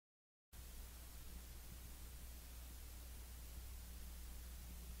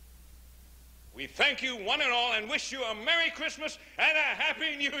we thank you one and all and wish you a Merry Christmas and a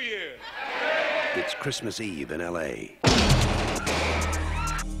Happy New Year. It's Christmas Eve in L.A.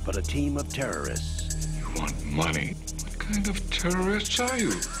 But a team of terrorists... You want money? What kind of terrorists are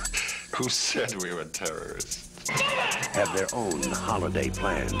you? Who said we were terrorists? ...have their own holiday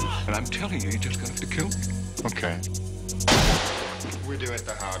plans. And I'm telling you, you're just gonna have to kill me. Okay. We do it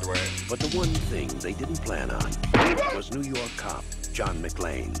the hard way. But the one thing they didn't plan on was New York cop John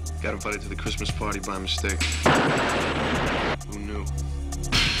McClane. Got invited to the Christmas party by mistake. Who knew?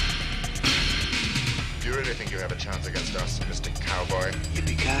 Do you really think you have a chance against us, Mr. Cowboy?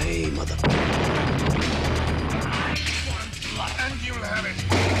 Yippee-ki-yay, mother... And you'll have it.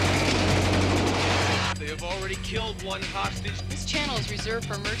 They have already killed one hostage. This channel is reserved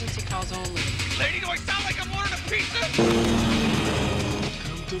for emergency calls only. Lady, do I sound like I'm ordering a pizza?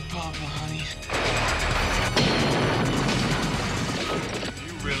 Come to Papa, honey.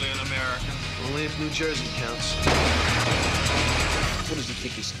 You really an American? Only if New Jersey counts. What does he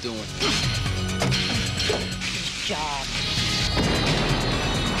think he's doing? Job.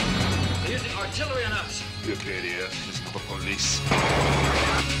 They're using artillery on us. You idiot. It's the police.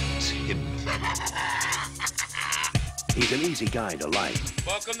 It's hidden. He's an easy guy to like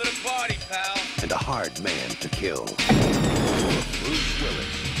Welcome to the party, pal. and a hard man to kill.